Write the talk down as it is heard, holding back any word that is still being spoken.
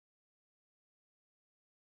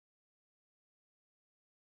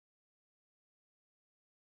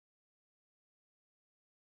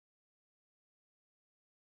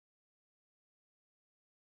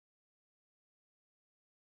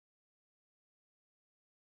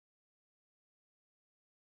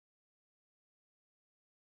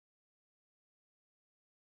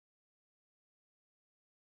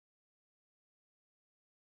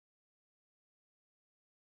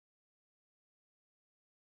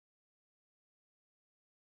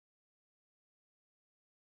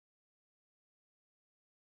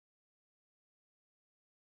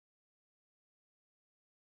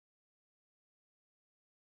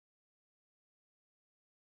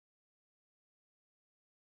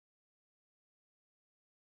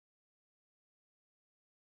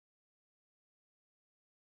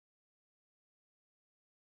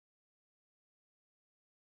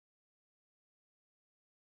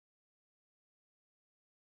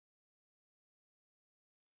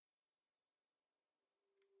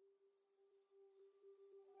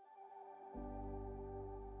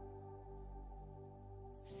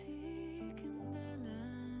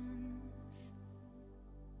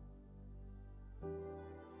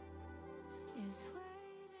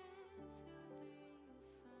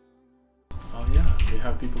Oh yeah, we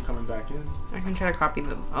have people coming back in. I can try to copy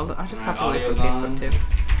them. I'll just copy them audio's from Facebook too.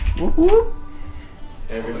 Whoop whoop.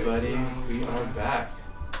 Everybody, we are back.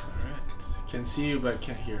 Alright. Can see you but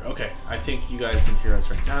can't hear. Okay, I think you guys can hear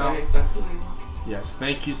us right now. Okay, that's the Yes,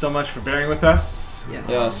 thank you so much for bearing with us. Yes.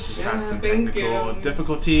 Just had some technical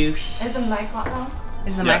difficulties. Is the mic on now?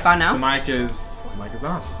 Is the mic on now? The mic is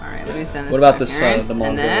on. Alright, let me send this What about to this parents, the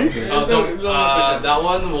and then that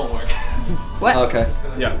one won't work. what? Okay.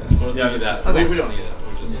 Yeah. We'll Yeah, this this is okay. We don't need that.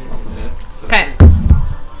 We're just awesome. Okay.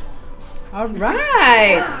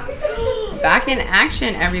 Alright. Back in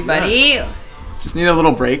action, everybody. Yes. Just need a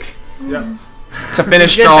little break Yeah. to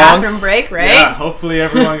finish Good strong. bathroom break, right? Yeah, hopefully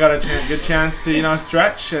everyone got a good chance to,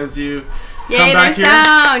 stretch as you Yay, come back here.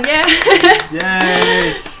 sound. Yeah.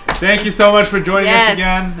 Yay! Thank you so much for joining us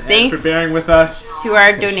again and for bearing with us. To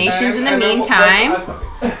our donations in the meantime.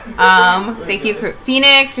 Thank you,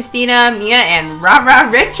 Phoenix, Christina, Mia, and Rah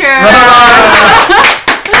Richard. Wow.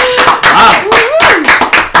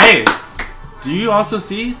 Hey, do you also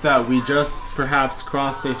see that we just perhaps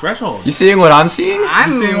crossed a threshold? You seeing what I'm seeing?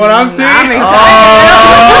 I'm seeing what I'm seeing? I'm excited.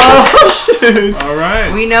 Oh, shit. All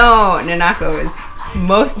right. We know Nanako is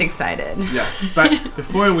most excited. Yes, but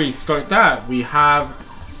before we start that, we have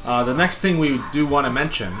the next thing we do want to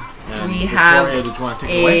mention. And We Victoria, have did you want to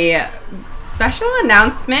take it away? a special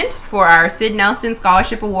announcement for our Sid Nelson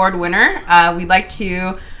Scholarship Award winner. We'd like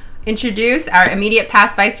to introduce our immediate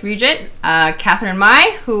past Vice Regent, Catherine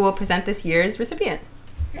Mai, who will present this year's recipient.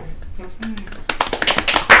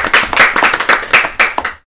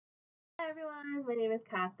 Hi everyone, my name is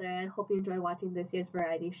Catherine. Hope you enjoyed watching this year's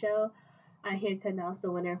variety show. I'm here to announce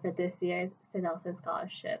the winner for this year's Sid Nelson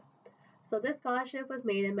Scholarship. So this scholarship was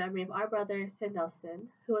made in memory of our brother Sid Nelson,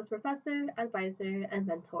 who was professor, advisor, and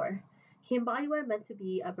mentor. He embodied what it meant to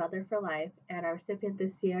be a brother for life, and our recipient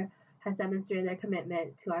this year has demonstrated their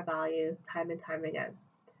commitment to our values time and time again.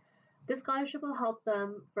 This scholarship will help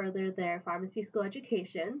them further their pharmacy school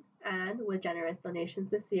education, and with generous donations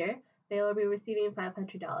this year, they will be receiving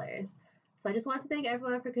 $500. So I just want to thank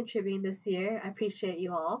everyone for contributing this year. I appreciate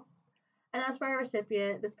you all. And as for our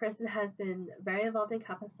recipient, this person has been very involved in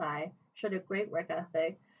Kappa Psi, showed a great work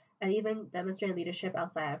ethic, and even demonstrated leadership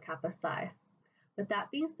outside of Kappa Psi. With that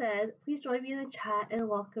being said, please join me in the chat in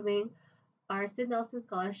welcoming our Sid Nelson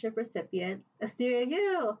Scholarship recipient, Asteria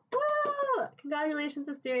Yu! Woo! Congratulations,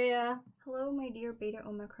 Asteria! Hello, my dear Beta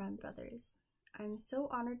Omicron brothers. I'm so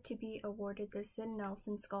honored to be awarded the Sid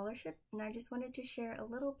Nelson Scholarship, and I just wanted to share a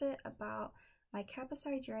little bit about my Kappa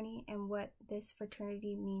Psi journey and what this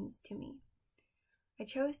fraternity means to me. I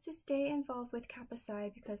chose to stay involved with Kappa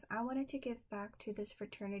Psi because I wanted to give back to this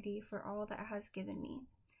fraternity for all that it has given me.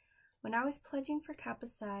 When I was pledging for Kappa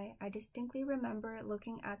Psi, I distinctly remember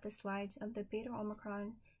looking at the slides of the Beta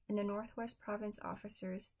Omicron and the Northwest Province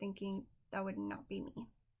officers thinking that would not be me.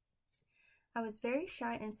 I was very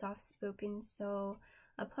shy and soft-spoken, so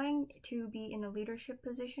applying to be in a leadership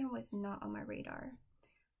position was not on my radar.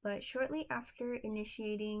 But shortly after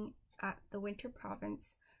initiating at the Winter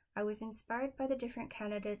Province, I was inspired by the different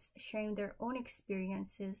candidates sharing their own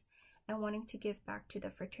experiences and wanting to give back to the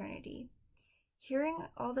fraternity. Hearing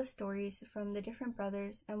all the stories from the different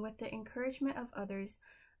brothers and with the encouragement of others,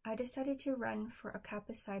 I decided to run for a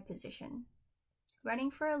Kappa Psi position. Running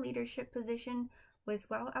for a leadership position was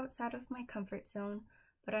well outside of my comfort zone,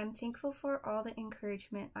 but I'm thankful for all the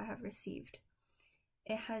encouragement I have received.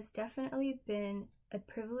 It has definitely been a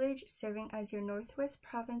privilege serving as your Northwest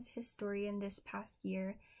Province historian this past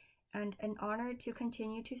year, and an honor to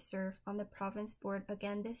continue to serve on the province board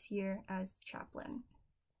again this year as chaplain.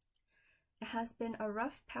 It has been a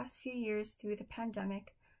rough past few years through the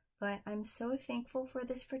pandemic, but I'm so thankful for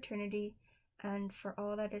this fraternity and for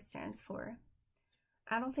all that it stands for.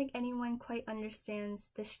 I don't think anyone quite understands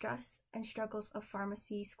the stress and struggles of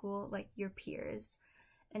pharmacy school like your peers,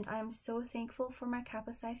 and I am so thankful for my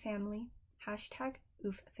Kappa Psi family,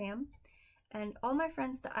 #OofFam, and all my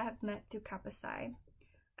friends that I have met through Kappa Psi.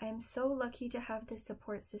 I am so lucky to have this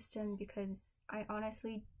support system because I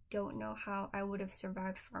honestly don't know how I would have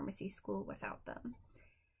survived pharmacy school without them.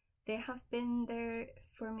 They have been there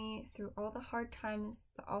for me through all the hard times,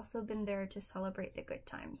 but also been there to celebrate the good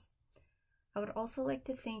times. I would also like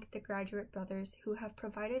to thank the graduate brothers who have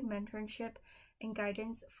provided mentorship and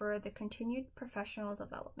guidance for the continued professional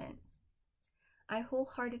development. I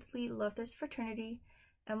wholeheartedly love this fraternity,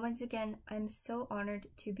 and once again, I'm so honored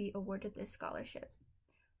to be awarded this scholarship.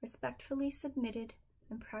 Respectfully submitted,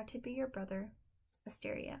 and proud to be your brother,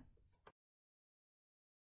 Asteria.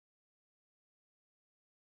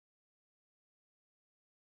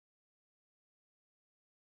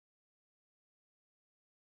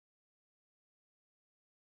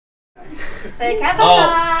 Say Kappa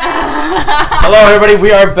Hello, everybody.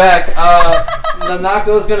 We are back.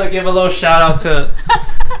 Nanako's gonna give a little shout out to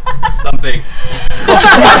something.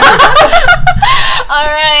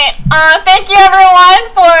 Alright, thank you everyone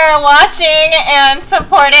for watching and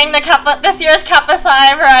supporting this year's Kappa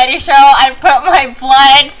Psi variety show. I put my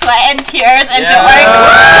blood, sweat, and tears into together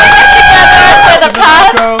for the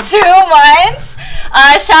past 2 months.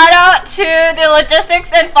 Shout out to the logistics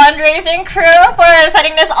and fundraising crew for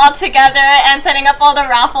setting this all together and setting up all the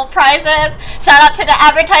raffle prizes. Shout out to the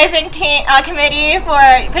advertising team committee for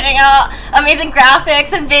putting out amazing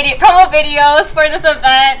graphics and promo videos for this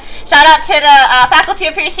event. Shout out to the faculty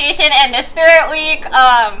appreciation and the Spirit Week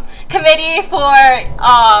committee for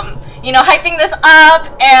hyping this up,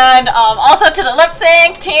 and also to the lip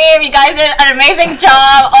sync team. You guys did an amazing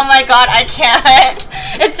job. Oh my god, I can't.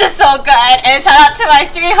 It's just so good. And shout out to my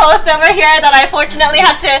 3 hosts over here that I fortunately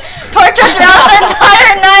had to torture throughout the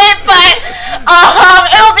entire night, but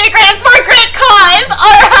it'll be great. It's for a great cause.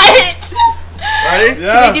 Alright. Ready?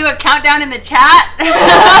 Yeah. Should we do a countdown in the chat?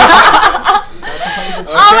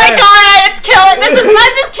 Oh my god, it's killing. This is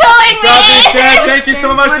killing me. That being said, thank you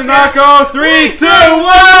so much, Nanako. 3, 2, 1.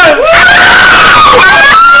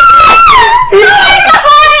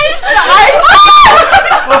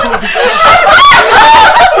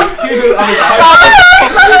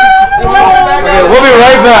 Okay, we'll be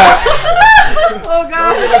right back. Oh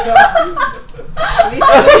god.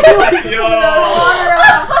 Yo.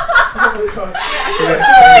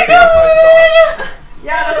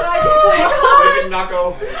 Yeah, that's what I did.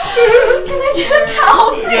 Nanako. Can I get a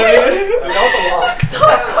towel? That was a lot. So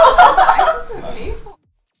cold.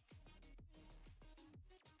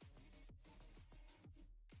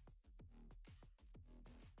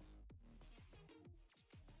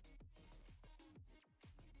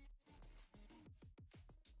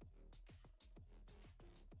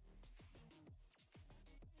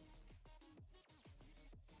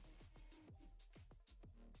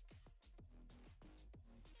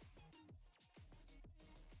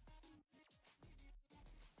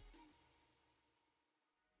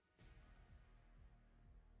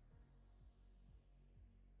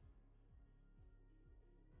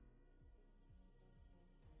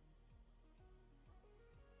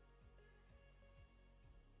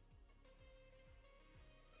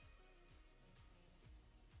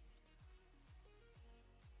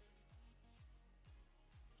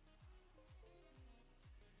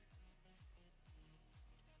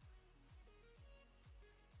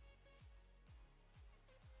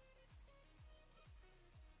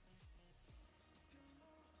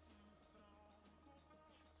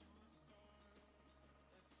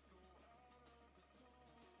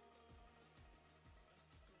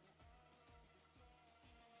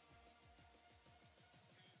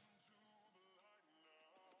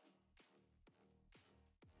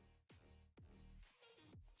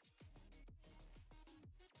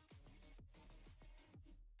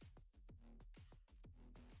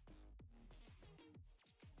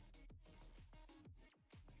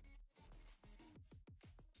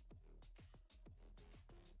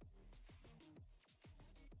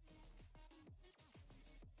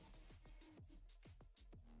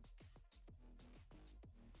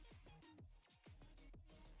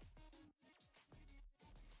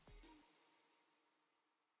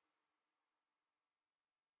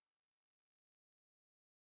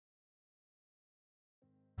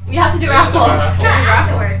 We have to do raffles.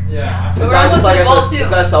 Afterwards. Yeah. We're almost to the goal too. Is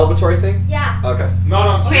that a celebratory thing? Yeah. Okay. Not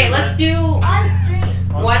on stream. Okay, let's do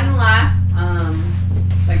one last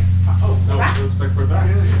No, it looks like we're back.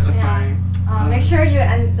 That's fine. Make sure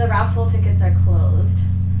the raffle tickets are closed.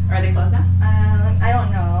 Are they closed now? I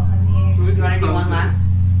don't know. You want to do one last?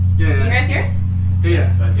 Yeah. Can you guys hear us?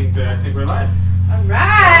 Yes, I think we're live.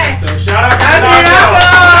 Alright! So shout out to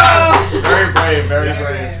Nanako! Very brave, very Yes.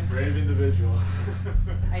 brave. Brave individual.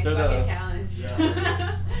 Ice So bucket challenge. Yeah.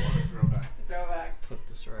 Throwback. Throwback. Put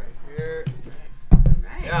this right here.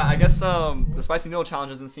 Alright. Yeah, I guess the spicy noodle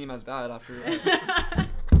challenge doesn't seem as bad after. I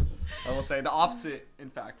will say the opposite, in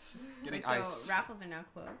fact, getting Wait, ice. so raffles are now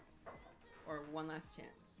closed? Or one last chance?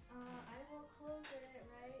 I will close it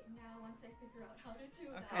right now once I figure out how to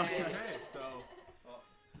do that. Okay, so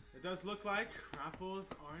it does look like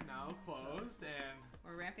raffles are now closed, and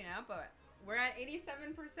We're ramping up, but we're at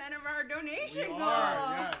 87% of our donation we goal.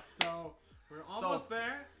 are, yes. So we're almost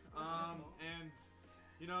there. And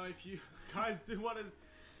if you guys do want to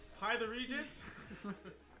hire the regent, Our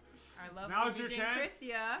lovely Now's your Regent chance.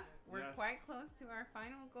 Christia, we're Yes. quite close to our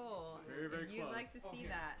final goal. Very, very You'd close. like to see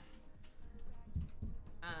that.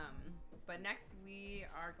 But next we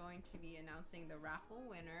are going to be announcing the raffle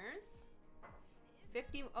winners.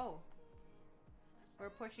 We're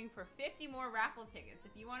pushing for 50 more raffle tickets.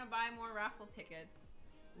 If you want to buy more raffle tickets,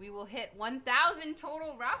 we will hit 1,000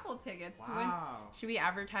 total raffle tickets to win. Should we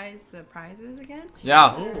advertise the prizes again?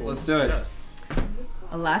 Yeah, let's do it. Yes.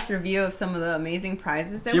 A last review of some of the amazing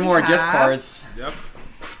prizes that A few we more have. gift cards. Yep.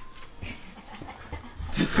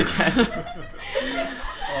 This again.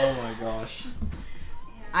 Oh my gosh.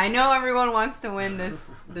 I know everyone wants to win this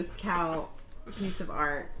cow piece of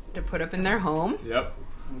art to put up in their home. Yep.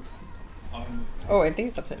 Oh, I think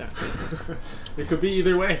it's upside down. It could be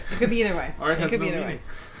either way. It could be either way. Art It has could no be either meaning.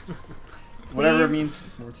 Whatever means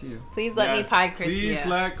more to you. Please let me pie Christia. Please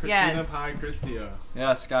let Christina Yes. pie Christia.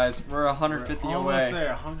 Yes, guys, we're 150 We're away. almost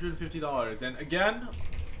there, $150. And again,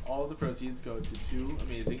 all the proceeds go to 2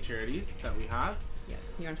 amazing charities that we have. Yes,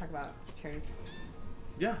 you want to talk about charities?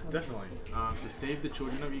 Yeah, definitely. So Save the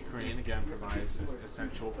Children of Ukraine, again, provides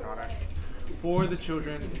essential products for the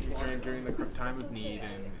children in Ukraine during the time of need,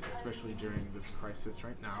 and especially during this crisis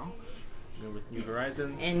right now. You know, with New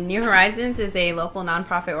Horizons. And New Horizons is a local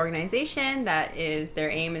nonprofit organization that is, their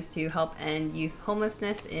aim is to help end youth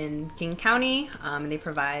homelessness in King County. And they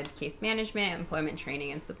provide case management, employment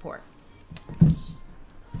training, and support.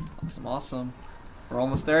 Awesome, awesome. We're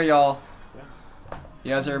almost there, y'all. Yeah.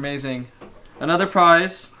 You guys are amazing. Another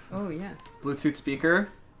prize. Oh, yes. Bluetooth speaker.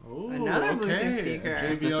 Ooh, Another okay. Bluetooth speaker. A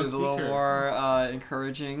JBL This is a little speaker. more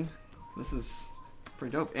encouraging. This is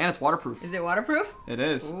pretty dope. And it's waterproof. Is it waterproof? It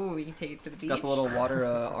is. Ooh, we can take it to the It's beach. got the little water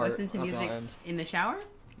art. Listen to at the music end. in the shower.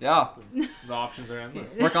 Yeah. The options are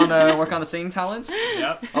endless. Work on the singing talents.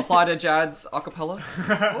 Yep. Apply to Jadd's acapella.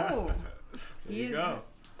 Oh, There you go.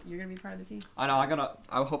 You're gonna be part of the team. I know.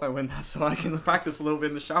 I hope I win that so I can practice a little bit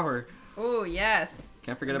in the shower. Oh yes.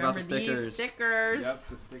 Can't forget about the Remember stickers. These stickers. Yep,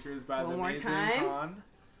 the stickers by One the more amazing time. Pond.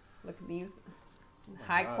 Look at these my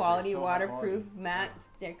high God, quality they're so high waterproof quality. matte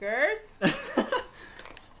stickers.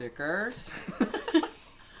 Stickers.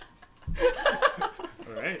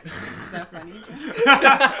 All right. Is that funny?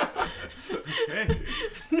 Okay.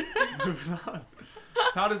 Moving on.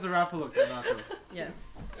 So how does the raffle look, Nanako? Yes.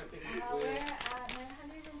 We're at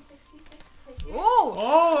 966 tickets. Ooh.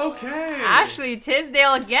 Oh, okay. Ashley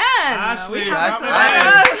Tisdale again. Ashley, we have that's some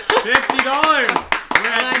right. $50.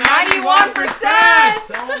 We're at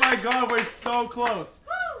 91%. Oh my God, we're so close.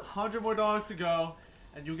 $100 more to go,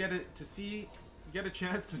 and you get it to see. You get a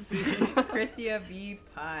chance to see. Christia be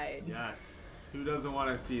pied. Yes. Who doesn't want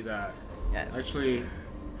to see that? Yes. Actually,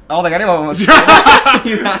 I don't think anyone wants to see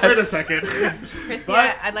that. wait a second. Christia,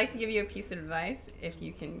 But- I'd like to give you a piece of advice. If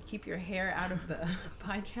you can keep your hair out of the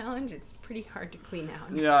pie challenge, it's pretty hard to clean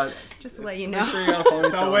out. Yeah. Just to let you Make know. sure you got a ponytail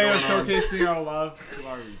It's our way of going on. showcasing our love to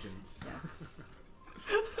our regions.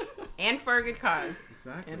 And for a good cause.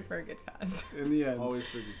 Exactly. And for a good cause. In the end. Always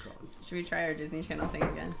for good cause. Should we try our Disney Channel thing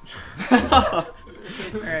again? Alright,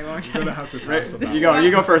 one more We're gonna time. have to pass about You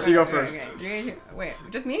go first. You go first. Okay, okay. You're gonna wait,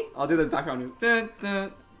 just me? I'll do the background music. Dun,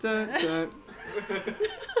 dun, dun, dun.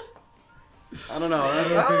 I don't know.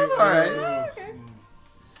 That was alright. Okay. Okay.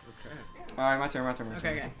 Alright, my turn. Okay,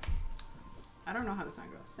 okay. I don't know how the song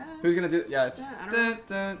goes. Dun, Who's gonna do it? Yeah, it's Yeah, I dun, don't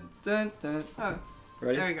dun, dun, dun. Oh,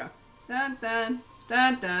 Ready? there we go. Dun dun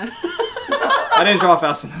dun dun. I didn't draw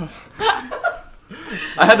fast enough.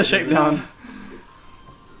 I had the shape down.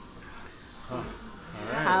 Alright.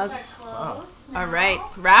 How's- Closed. All right,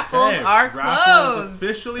 raffles Okay, are raffle closed. is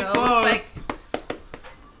officially So it looks like closed.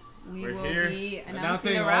 we We're will here be announcing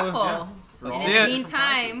announcing the all raffle. of- yeah, for Let's all see In it. the different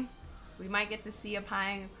meantime, prizes. we might get to see a pie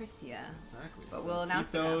and Christia. Exactly. But So we'll announce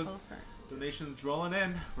keep the raffle those first. donations rolling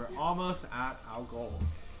in. We're almost at our goal.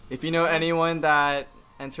 If you know anyone that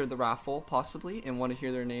entered the raffle, possibly, and want to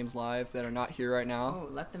hear their names live that are not here right now, Oh,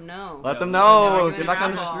 let them know. let them We're know. doing Get a back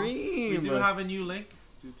on the raffle. stream. We do have a new link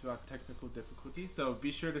due to our technical difficulties, so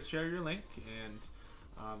be sure to share your link, and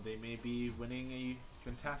they may be winning a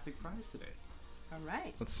fantastic prize today. All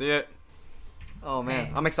right. Let's see it. Oh man,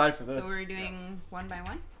 Okay. I'm excited for this. So we're doing Yes. one by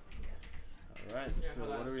one? All right. So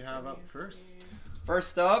what do we have up first?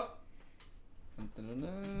 First up,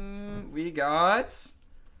 we got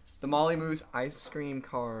the Molly Moose ice cream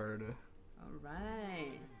card. All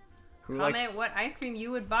right. Who Comment likes? what ice cream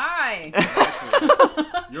you would buy.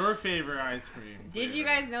 Your favorite ice cream. Did you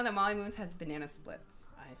flavor. guys know that Molly Moose has banana splits?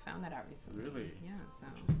 I found that out recently. Really? Yeah, so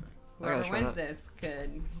Interesting. whoever gotta try wins that. this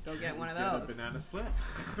could go get one of Get a those. banana split.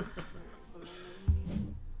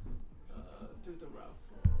 Do the raffle.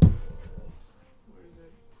 Where is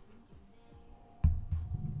it?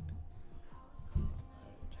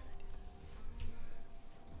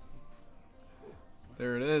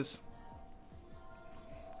 There it is.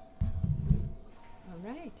 All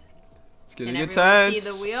right. It's Can getting everyone intense. see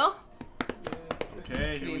the wheel?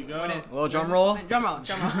 Okay, here we go. Little drum roll. Drum roll.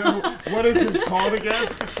 Drum roll. What is this called again?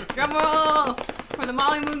 Drum roll for the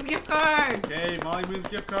Molly Moons gift card. Okay, Molly Moons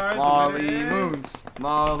gift card. Molly Moons.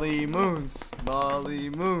 Molly Moons. Molly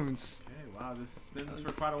Moons. Okay, wow, this spins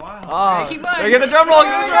for quite a while. Ah, keep going. get the drum roll.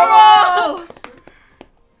 Get the drum roll.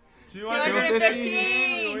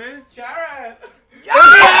 215. Jared.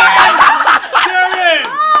 Jared!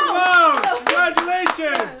 Whoa!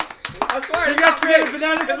 Congratulations! I swear, You got creative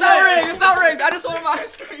banana it's split. not rigged. It's not rigged. I just wanted my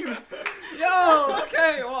ice cream. Yo,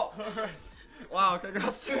 okay. Well, wow.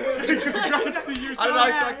 Congrats to Congrats to you. I did not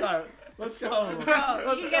expect that. Let's go.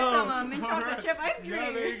 Oh, you get some mint chocolate chip ice cream.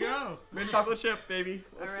 Yeah, there you go. Mint chocolate chip, baby.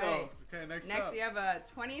 Let's All go. right. Okay, next Next, up. we have a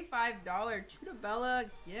 $25 Tutabella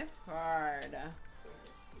gift card.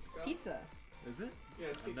 Pizza. Is it?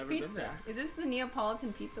 Yes, I've never Pizza. been there. Is this the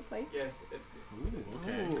Neapolitan pizza place? yes. Ooh,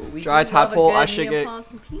 okay. Ooh, we Dry do love a tadpole. good I should get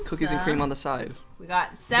Neapolitan pizza. cookies and cream on the side. We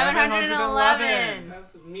got 711.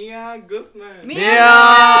 That's Mia Guzman. Mia!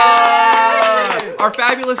 Yeah! Our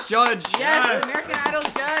fabulous judge. Yes, American Idol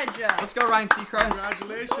judge. Let's go, Ryan Seacrest.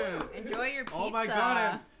 Congratulations. Enjoy your pizza. Oh my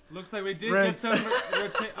god. And looks like we did get some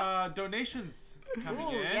donations coming Ooh,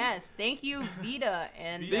 in. yes. Thank you, Vita.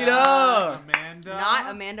 And Vita! Amanda.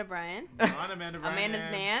 not Amanda Bryan. Not Amanda Bryan. Amanda's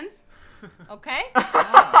and- Mans. Okay?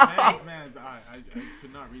 Amanda's Mans. I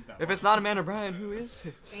could not read that. If one. it's not Amanda Bryan, who is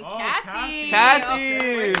it? And Oh, Kathy. Kathy.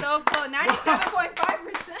 Okay, we're so close.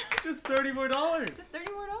 97.5%. Just $30 more. Just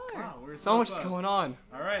 $30 more. Wow, we're So much is close. going on.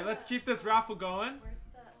 All right, let's keep this raffle going.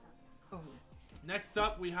 Oh. Next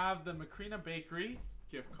up, we have the Macrina Bakery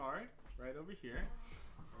gift card right over here.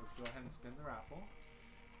 So let's go ahead and spin the raffle.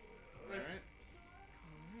 All right.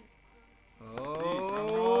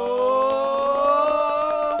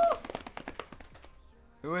 Oh.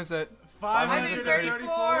 Who is it?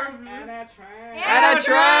 534. Anna Tran. Anna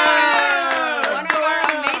Tran! One of our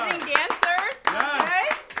amazing dancers.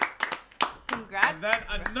 Yes. Okay. Congrats. And then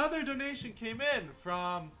another donation came in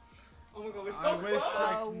from. Oh my god, we're so I wish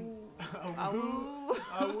close. I Awoo.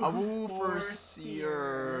 Awoo for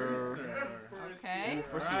seer. Okay.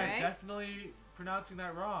 For All seer. right, definitely pronouncing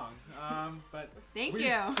that wrong. But Thank we-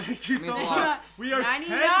 you. Thank you so Means a much. lot. We are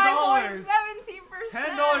 $99.17%.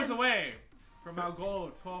 $10 away from our goal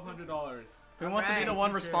of $1,200. Who wants to be the Alright.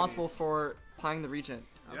 one responsible for pieing the regent?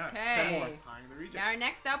 Yes, Okay. 10 more. Tying the region. Now,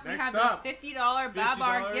 next up, we Next have up, the $50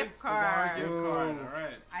 Babar $50 gift Babar card. gift card. All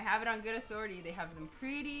right. I have it on good authority. They have some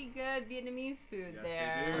pretty good Vietnamese food Yes,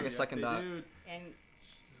 there. they do. I can Yes, second they that. do. And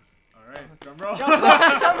All right, drum roll.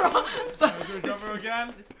 Let's do a drum roll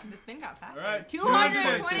again. the spin got faster. All right,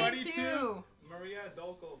 222. Maria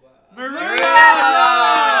Dolkova. Maria!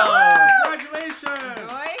 Congratulations!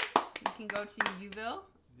 Enjoy. You can go to Uville,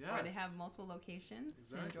 where they Yes. have multiple locations to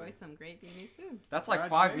Exactly. enjoy some great Vietnamese food. That's like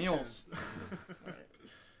 5 meals.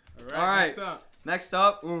 Congratulations. All right. Next up. Next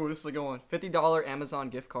up, ooh, this is a good one. $50 Amazon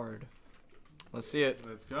gift card. Let's see it.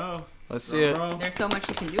 Let's go. Let's see it. Drum roll. There's so much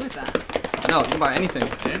you can do with that. No, you can buy anything.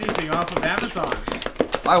 Anything off of Amazon.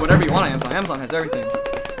 Buy whatever you want on Amazon. Amazon has everything.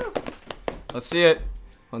 Let's see it.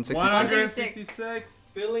 166.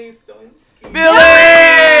 166. Billy Stoinski. Billy!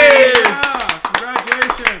 Yeah,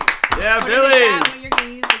 congratulations. Yeah, What is Billy. that what you're going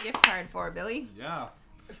to use the gift card for, Billy? Yeah,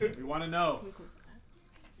 we want to know.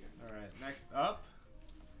 All right, next up,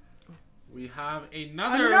 we have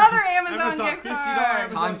another Amazon gift $50 card.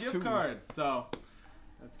 Amazon Times gift 2. card. So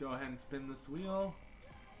let's go ahead and spin this wheel.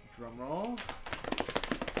 Drum roll.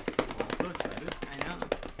 I'm so excited. I know.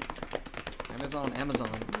 Amazon.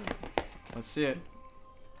 Let's see it.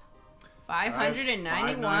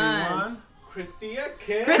 591. Christina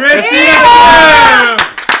Kim. Christina!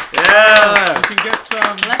 Yeah. You can get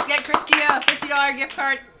some. Let's get Christina a $50 gift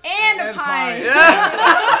card and a pie.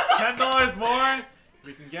 Yeah. $10 more.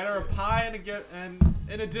 We can get her a pie and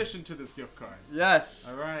in addition to this gift card.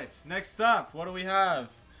 Yes. All right. Next up, what do we have?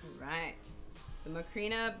 Right. The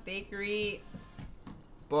Macrina Bakery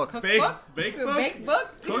Book. cookbook. Bake book. Bake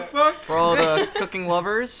book. Cookbook. For all the cooking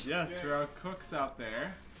lovers, Yes, for our cooks out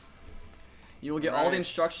there. you will get all Right. the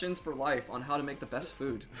instructions for life on how to make the best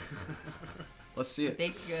food. Let's see it.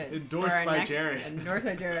 Baked goods. Endorsed for our by next- Jared. Endorsed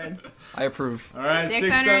by Jared. I approve. All right,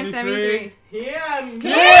 673. 673. Yeah.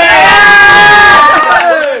 Congratulations.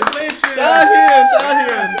 Shout out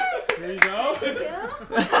here. Here you go.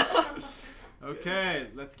 Okay,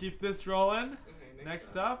 let's keep this rolling.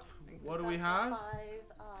 Next up, what do we have?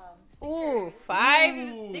 Ooh, 5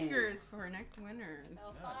 Ooh. stickers for our next winners.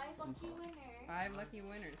 Yes. 5 lucky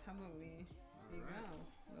winners. How about we? There you go. A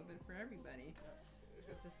little bit for everybody. Yes.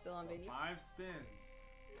 This is still on video. 5 spins.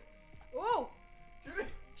 Ooh,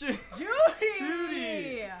 Judy.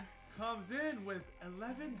 Judy comes in with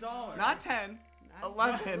 $11. Not 10.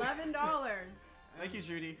 11. $11. Thank you,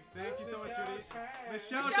 Judy. Thank you so much, Judy.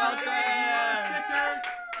 Michelle Michelle Tran, sticker.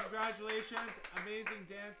 Congratulations. Amazing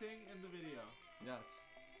dancing in the video. Yes.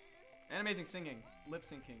 And amazing singing. Lip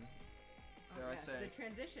syncing. Dare I yes, say. the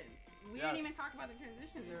transitions. We Yes. didn't even talk about the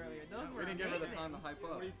transitions earlier. Those were We didn't give her the amazing. time to hype up.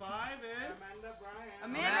 45 is Amanda Bryant.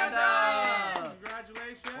 Amanda Amanda! Bryan.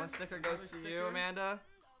 Congratulations. One sticker goes Another to sticker. you, Amanda.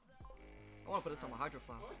 I want to put this on my Hydro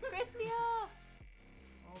Flask. Christina. Oh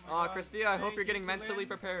my Aw, God. Christina, I hope Thank you're you getting to mentally Lynn.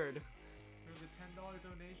 prepared. There's a $10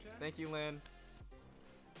 donation. Thank you, Lynn.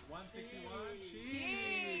 161.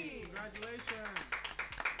 Cheese. Congratulations.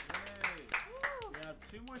 Yay. We have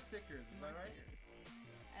 2 more stickers. Is that right?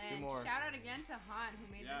 And more. shout out again to Han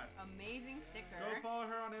who made Yes. this amazing sticker. Go follow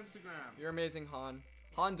her on Instagram. You're amazing, Han.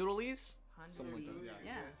 Han Doodlies? Han Something like Doodlies. that.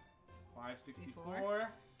 Yes. Yeah. 564.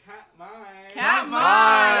 Cat mine. Cat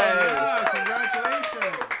Mine. Yeah,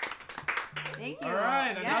 congratulations. Thank you. All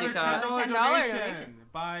right, Yeah, another Kat. $10 $10 donation.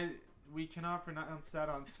 By we cannot pronounce that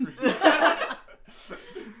on screen.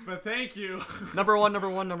 But thank you. Number 1, number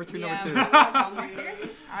 1, number 2, Yeah. number 2. One more sticker.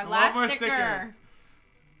 Our One last more sticker. sticker.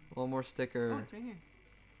 One more Oh, sticker. it's right here.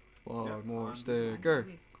 One Yep, more on- sticker.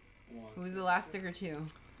 Who's the last sticker to?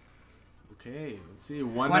 Okay, let's see.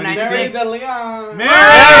 196. 196. Mary De Leon.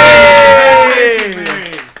 Mary!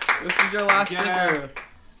 Mary! This is your last Yeah. sticker.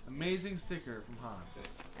 Amazing sticker from Han.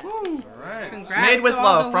 All right. Congrats Made with to all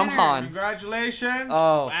love the from winners. Han. Congratulations.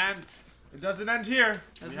 Oh. And it doesn't end here.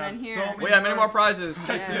 Doesn't We have end so here. many We have many more prizes.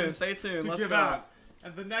 Stay Yes. tuned. Stay tuned. to Let's give go. out.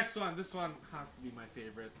 And the next one, this one has to be my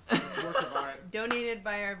favorite. This work of art. Donated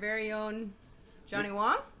by our very own Johnny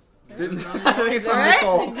Wong. Didn't, I think it's Is that from right?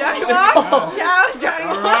 Nicole. Johnny Wong. Yeah, Johnny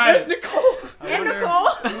All Wong. right. Nicole. And Nicole.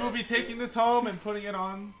 We will be taking this home and putting it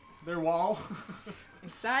on their wall.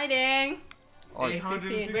 Exciting. Oh, Day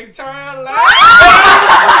 16. Victoria Lane.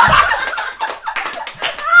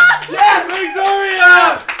 Yes,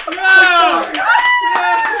 Victoria! Yeah!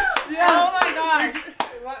 Oh my god.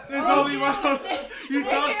 There's only one. You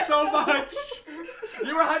talk so much.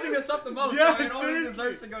 You were hyping us up the most, Yeah, so it only seriously.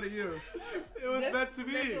 deserves to go to you. It was meant to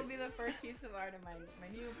be. This will be the first piece of art in my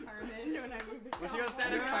new apartment when I move to What you gonna say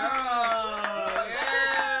to Yeah. Carl?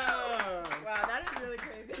 Yeah. Wow, that is really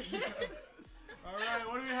crazy. All right,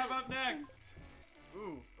 what do we have up next?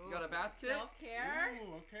 Ooh, you got a bath kit? Self-care.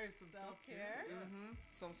 Ooh, okay, some Self-care. Yes.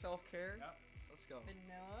 Some self-care. Yep. Let's go.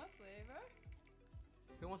 Vanilla flavor.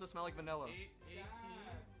 Who wants to smell like vanilla? 818.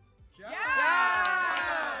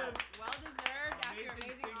 Jadd! Well deserved after your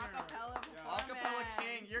Amazing amazing singer. acapella Yeah. performance. Acapella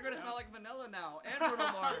King. You're gonna smell like vanilla now, and Bruno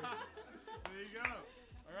Mars. There you go.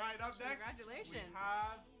 All right, up next. Congratulations. We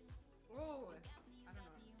have Ooh, I don't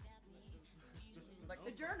know. just Like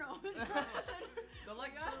The journal. the Yeah.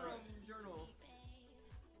 journal.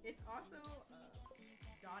 It's also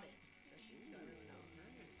dotted.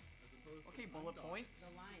 Okay, bullet points.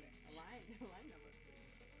 The line. The line number.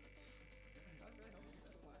 I was really hoping for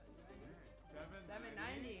this one.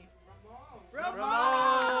 790.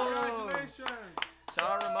 Ramon! Congratulations.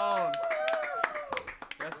 Shout out Ramon.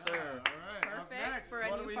 Yes, sir. All right. Up Perfect next, for what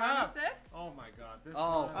a do new we have? pharmacist. Oh my God, this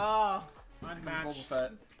Oh. one Oh, unmatched. Boba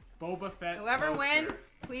Fett. Boba Fett. whoever toaster.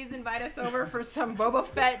 wins, please invite us over for some Boba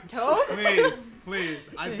Fett toast. Please, please.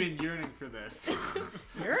 I've been yearning for this.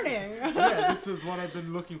 Yearning. Yeah, this is what I've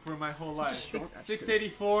been looking for my whole life.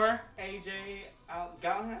 684. AJ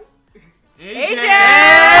Galhan. AJ!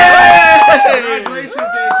 Hey! Congratulations,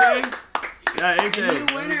 AJ. Yeah, New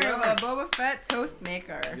AJ. winner of a Boba Fett toast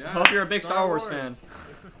maker. Yes, Hope you're a big Star Wars fan.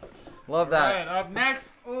 Love All that. right, up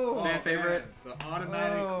next. Ooh. Oh, Fan favorite. man, the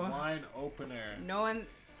automatic Oh. wine opener. No one,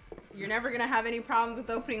 you're never gonna have any problems with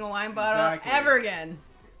opening a wine bottle Exactly. ever again.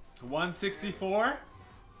 164.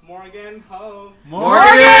 Morgan Ho.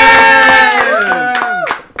 Morgan! Yeah.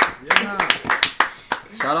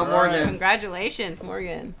 Shout out Right. Morgan. Congratulations,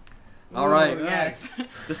 Morgan. All right. Ooh,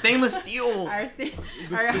 yes. The stainless steel. Our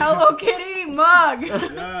Hello Kitty mug.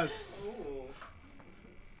 Yes. Ooh.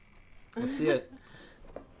 Let's see it.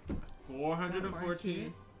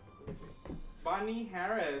 414. Bonnie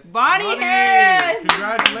Harris. Bonnie Bonnie, Harris.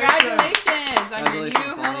 congratulations. Congratulations on your new Congratulations,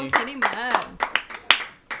 Hello Bonnie. Kitty mug.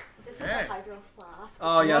 This is Hey. a hydro flask.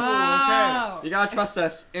 Oh yes. Wow. You gotta trust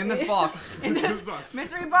us. In this box. In this This one.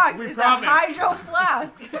 mystery box We is promise. a hydro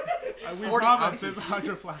flask. We 40 promise ounces. there's a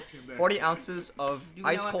hydro flask in there. 40 ounces of Do we know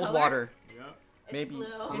ice what cold color? water. Yep. Maybe blue.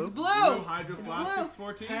 It's Blue blue. hydro flask blue.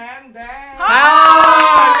 614. And then.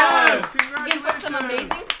 Ah! Yes, You can put some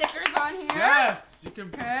congratulations. amazing stickers on here. Yes, you can.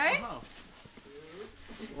 Okay. Oh.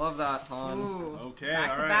 Love that, Han. Ooh. Okay, Back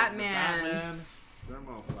all to right. Batman. The Batman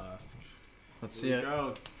thermo flask. Let's see Here it. we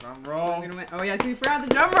go. Drum Who's roll. gonna win? Oh yes, we forgot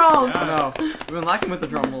the drum rolls. Yeah. No, we've been lacking with the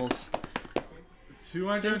drum rolls.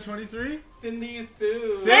 223. Cindy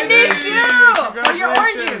Sue. Cindy Sue! For your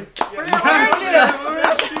orange juice. For your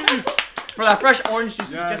orange juice. For that fresh orange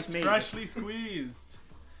juice you Yes, just made. freshly squeezed.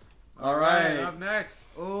 All right. Up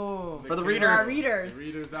next. Oh, for the kid- reader. Our readers. The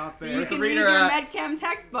readers out So there. you Where's the can read reader your at? MedChem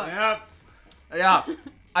textbook. Yep. Yeah,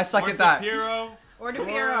 I second that. Piero. Or Or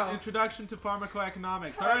DePiero. Introduction to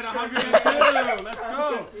Pharmacoeconomics. All right, 102. Let's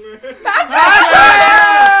go.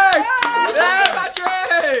 Patrick! Yeah,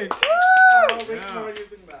 Patrick! Oh, thank you Yeah. for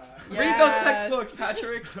using that. Read those textbooks,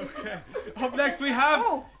 Patrick. Okay. Up next we have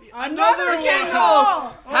Another one. Kindle.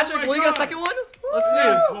 Oh Patrick, my will you get a God. second one? Let's see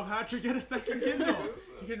Yes. this. Will Patrick get a second Kindle?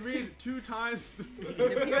 He can read 2 times the speed.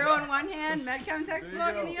 DePiero in one hand, MedChem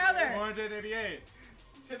textbook in the other. 488.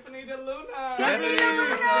 Tiffany DeLuna. Tiffany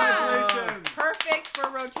Congratulations. DeLuna. Perfect for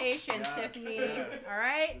rotations, Yes, Tiffany. yes. All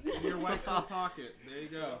right. In your wet coat pocket. There you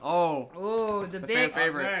go. Oh, Oh, the The big. fan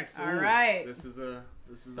favorite. Up next. All Ooh, right. This is a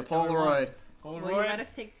the killer Polaroid. one. Will you let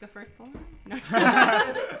us take the first Polaroid? No.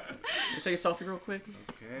 Take a selfie real quick.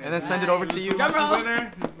 Okay. And then send it over to Who's you. the Drum lucky roll.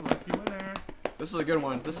 winner? Who's the lucky winner? This is a good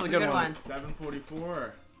one. This is a Good good one. one.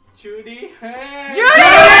 744. Judy. Hey. We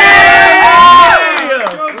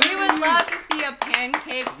would love to see a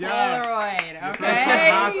pancake Yes. Polaroid. Your first one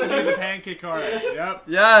has to Okay. be the pancake card. Yep.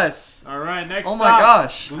 Yes. All right, next Oh my up,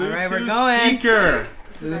 gosh. Bluetooth All right, we're going. speaker.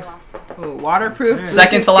 Ooh, waterproof. Man.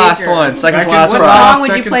 Second Bluetooth to last speaker. one. Second to Second last to What prize. song would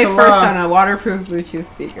you Second play to first last. on a waterproof Bluetooth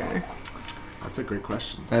speaker? That's a great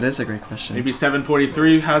question. That is a great question. Maybe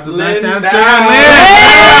 743 has a nice Linda. answer.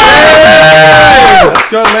 Let's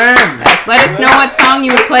go, Lynn. Let us know what song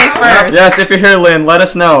you would play first. Yes, if you're here, Lynn, let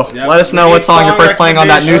us know. Yep. Let us know We what need song you're song first playing on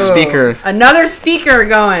that new recommendations. speaker. Another speaker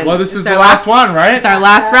going. Well, this is It's the our last one, right? It's our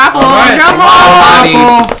last raffle. All right. Drum Wow.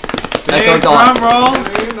 roll. Big Drum drum roll.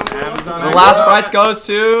 Amazon The last prize goes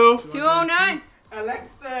to 209.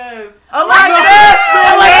 Alexis. Alexis!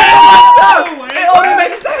 Alexa! It only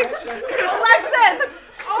makes sense. Alexis!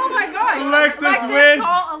 Oh my gosh. Alexis wins.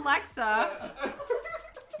 Call Alexa.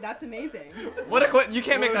 That's amazing. What a you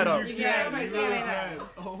can't make that up. You can't make that.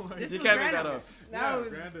 Oh my This You was can't make that random. up. That was-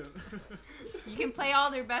 Brandon. You can play all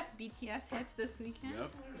their best BTS hits this weekend.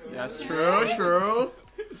 Yep. Yes, true.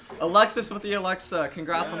 Alexis with the Alexa.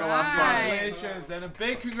 Congrats on the last prize. Congratulations, and a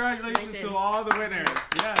big congratulations to all the winners.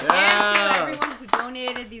 Yes. And to Yeah. everyone who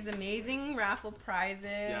donated these amazing raffle prizes.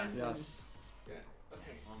 Yes.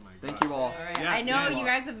 Oh my God. Thank you all. All right. Yes, I know thank you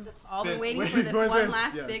guys have all been Been waiting for waiting this for one this,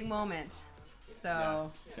 last yes. big moment. So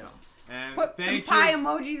Yes. And put some thank pie you.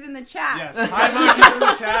 emojis in the chat. Yes, hi emojis in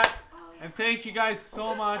the chat. And thank you guys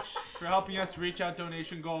so much for helping us reach our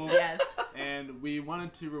donation goal. Yes. And we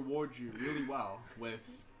wanted to reward you really well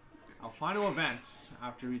with our final event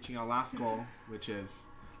after reaching our last goal, which is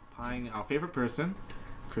pieing our favorite person,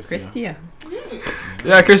 Christina. Christia.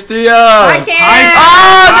 Yeah, Christina. Hi,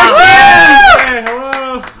 Ah, Hey,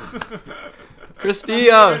 hello.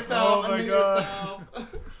 Christina. Oh my God.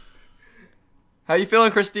 How you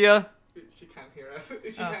feeling, Christina? She can't hear us.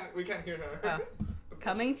 We can't hear her. Oh.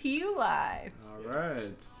 Coming to you live. All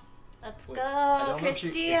right. Let's I go, don't know if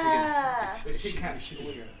Christia. She can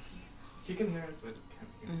hear us. She can hear us, but can't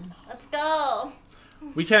hear us. Let's go.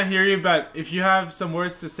 We can't hear you, but if you have some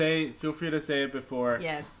words to say, feel free to say it before.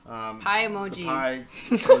 Yes. The Pie emojis. pie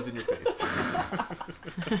goes in your face.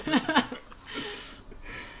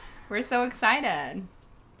 We're so excited.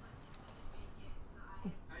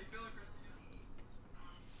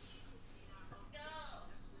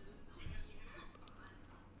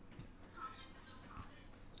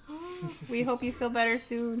 We hope you feel better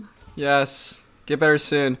soon. Yes. Get better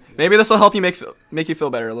soon. Maybe this will help you make you feel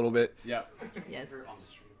better a little bit. Yeah. Yes.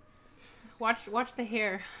 Watch the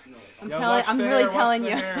hair. Yeah, I'm watch really the hair, telling watch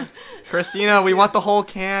you. the hair. Christina, we want the whole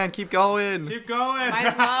can. Keep going. Keep going. Might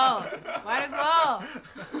as well. Might as well.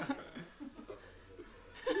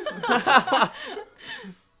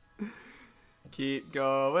 Keep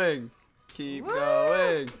going. Keep Woo!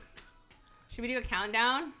 going. Should we do a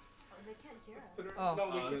countdown? Oh.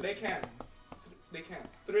 No, they can. They can.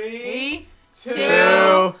 3, 2,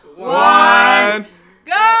 2, 1,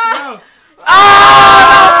 go!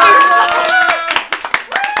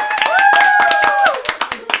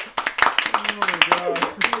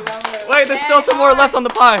 Wait, there's still some more left on the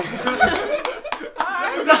pie. You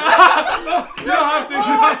don't have to.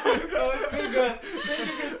 Oh, it's been good.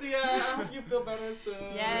 Thank you, Garcia. I hope you feel better soon.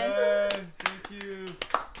 Yes. Thank you.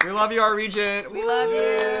 We love you, our regent. We love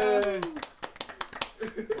you.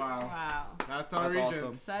 Wow. Wow. That's our That's region.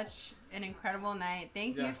 awesome. Such an incredible night.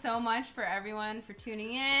 Thank you Yes. so much for everyone for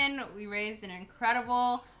tuning in. We raised an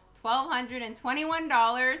incredible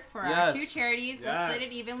 $1,221 for our Yes. two charities. We'll split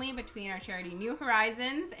it Yes. evenly between our charity New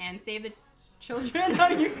Horizons and Save the children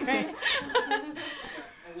of Ukraine.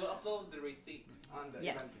 And we'll upload the receipt on the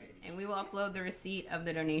Yes, event page. and we will upload the receipt of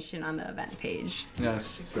the donation on the event page. Yes.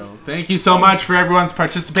 So thank you so much for everyone's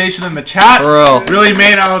participation in the chat. For real. Really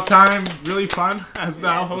made our time really fun as the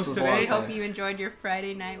Yes. host This was a We lot today. of fun. hope you enjoyed your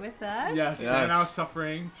Friday night with us. Yes, Yes. and I was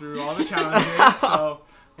suffering through all the challenges. So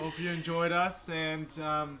hope you enjoyed us, and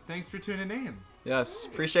thanks for tuning in. Yes.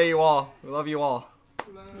 Appreciate you all. We love you all.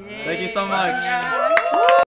 Yay. Thank you so much. Yeah.